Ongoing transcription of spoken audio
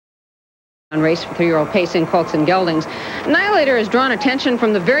Race for 3-year-old pacing colts and geldings. Annihilator has drawn attention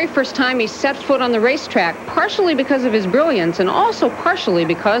from the very first time he set foot on the racetrack, partially because of his brilliance and also partially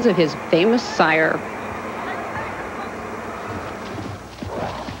because of his famous sire.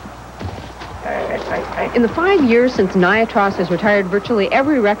 In the 5 years since NIATROSS has retired, virtually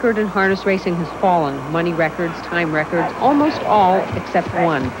every record in harness racing has fallen. Money records, time records, almost all except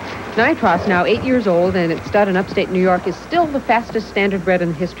one. NIATROSS, now 8 years old and its stud in upstate New York, is still the fastest standardbred in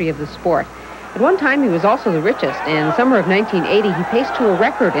the history of the sport. At one time, he was also the richest. In the summer of 1980, he paced to a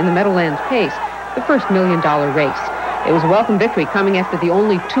record in the Meadowlands Pace, the first $1 million race. It was a welcome victory coming after the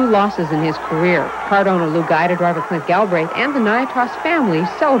only 2 losses in his career. Card owner Lou Guida, driver Clint Galbraith, and the NIATROSS family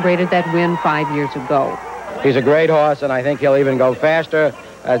celebrated that win 5 years ago. He's a great horse, and I think he'll even go faster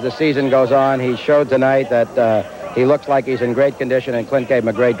as the season goes on. He showed tonight that he looks like he's in great condition, and Clint gave him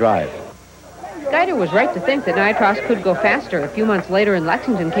a great drive. Guida was right to think that NIATROSS could go faster. A few months later in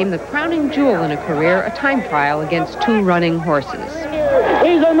Lexington came the crowning jewel in a career, a time trial against 2 running horses.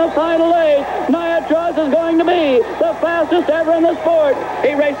 He's in the final eight. NIATROSS is going to be the fastest ever in the sport.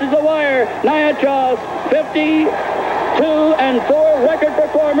 He races the wire. NIATROSS, 52 and 4 record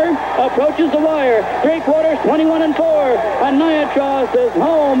performer, approaches the wire. 3/4, 21 and 4. And NIATROSS is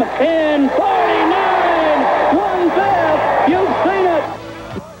home in 49. 1/5. You've seen it.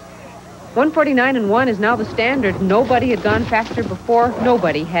 149 and 1 is now the standard. Nobody had gone faster before.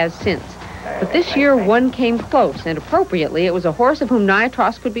 Nobody has since. But this year, one came close, and appropriately, it was a horse of whom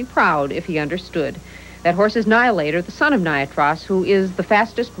NIATROSS could be proud if he understood. That horse is Annihilator, the son of NIATROSS, who is the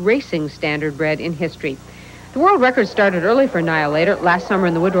fastest racing standardbred in history. The world record started early for Annihilator. Last summer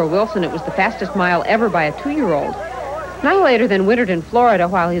in the Woodrow Wilson, it was the fastest mile ever by a 2-year-old. Annihilator then wintered in Florida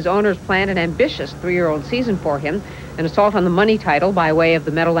while his owners planned an ambitious 3-year-old season for him, an assault on the money title by way of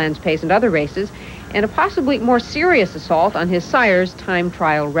the Meadowlands Pace and other races, and a possibly more serious assault on his sire's time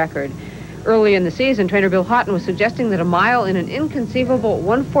trial record. Early in the season, trainer Bill Houghton was suggesting that a mile in an inconceivable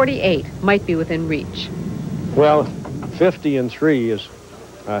 1:48 might be within reach. Well, 50 and 3 is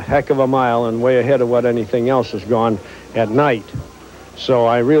a heck of a mile and way ahead of what anything else has gone at night. So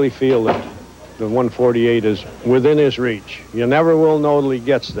I really feel that the 1:48 is within his reach. You never will know till he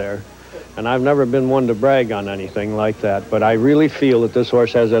gets there. And I've never been one to brag on anything like that, but I really feel that this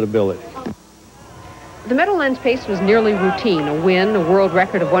horse has that ability. The Meadowlands Pace was nearly routine, a win, a world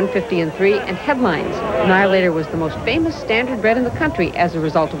record of 150 and 3, and headlines. Annihilator was the most famous standardbred in the country as a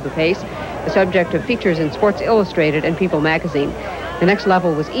result of the pace, the subject of features in Sports Illustrated and People magazine. The next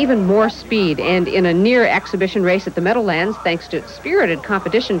level was even more speed, and in a near exhibition race at the Meadowlands, thanks to spirited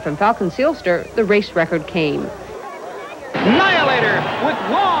competition from Falcon Sealster, the race record came. Annihilator with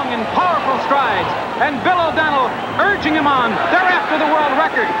long and powerful strides, and Bill O'Donnell urging him on. They're after the world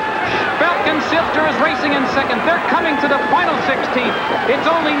record. Falcon Sealster is racing in second. They're coming to the final 16th. It's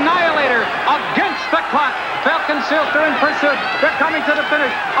only Annihilator against the clock. Falcon Sealster in pursuit. They're coming to the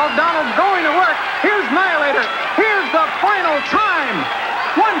finish. O'Donnell going to work. Here's Annihilator. Here's the final time.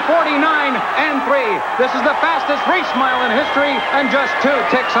 1:49 and 3. This is the fastest race mile in history, and just 2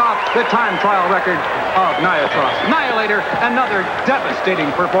 ticks off the time trial record of NIATROSS. Annihilator, another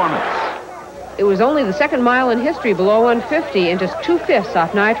devastating performance. It was only the second mile in history below 150 and just 2/5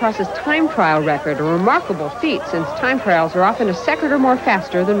 off NIATROSS's time trial record, a remarkable feat since time trials are often a second or more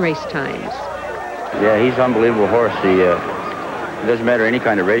faster than race times. Yeah, he's an unbelievable horse. It doesn't matter any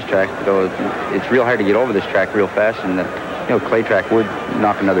kind of racetrack, though it's real hard to get over this track real fast, and clay track would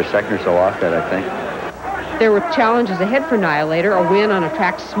knock another second or so off that, I think. There were challenges ahead for Annihilator, a win on a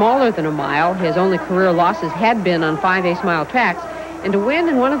track smaller than a mile. His only career losses had been on 5 ace-mile tracks, and a win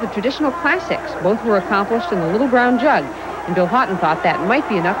in one of the traditional classics. Both were accomplished in the Little Brown Jug, and Bill Houghton thought that might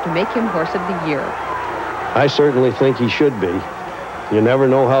be enough to make him Horse of the Year. I certainly think he should be. You never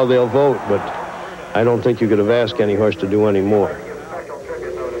know how they'll vote, but I don't think you could have asked any horse to do any more.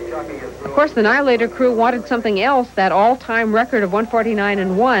 Of course, the Annihilator crew wanted something else, that all-time record of 149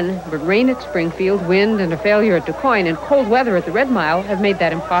 and 1, but rain at Springfield, wind, and a failure at DuQuoin, and cold weather at the Red Mile have made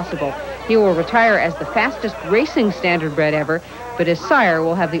that impossible. He will retire as the fastest racing standardbred ever, but his sire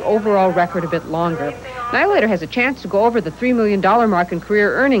will have the overall record a bit longer. Annihilator has a chance to go over the $3 million mark in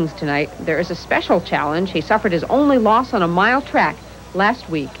career earnings tonight. There is a special challenge. He suffered his only loss on a mile track last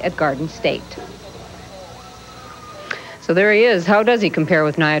week at Garden State. So there he is. How does he compare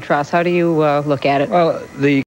with NIATROSS? How do you look at it? Well, the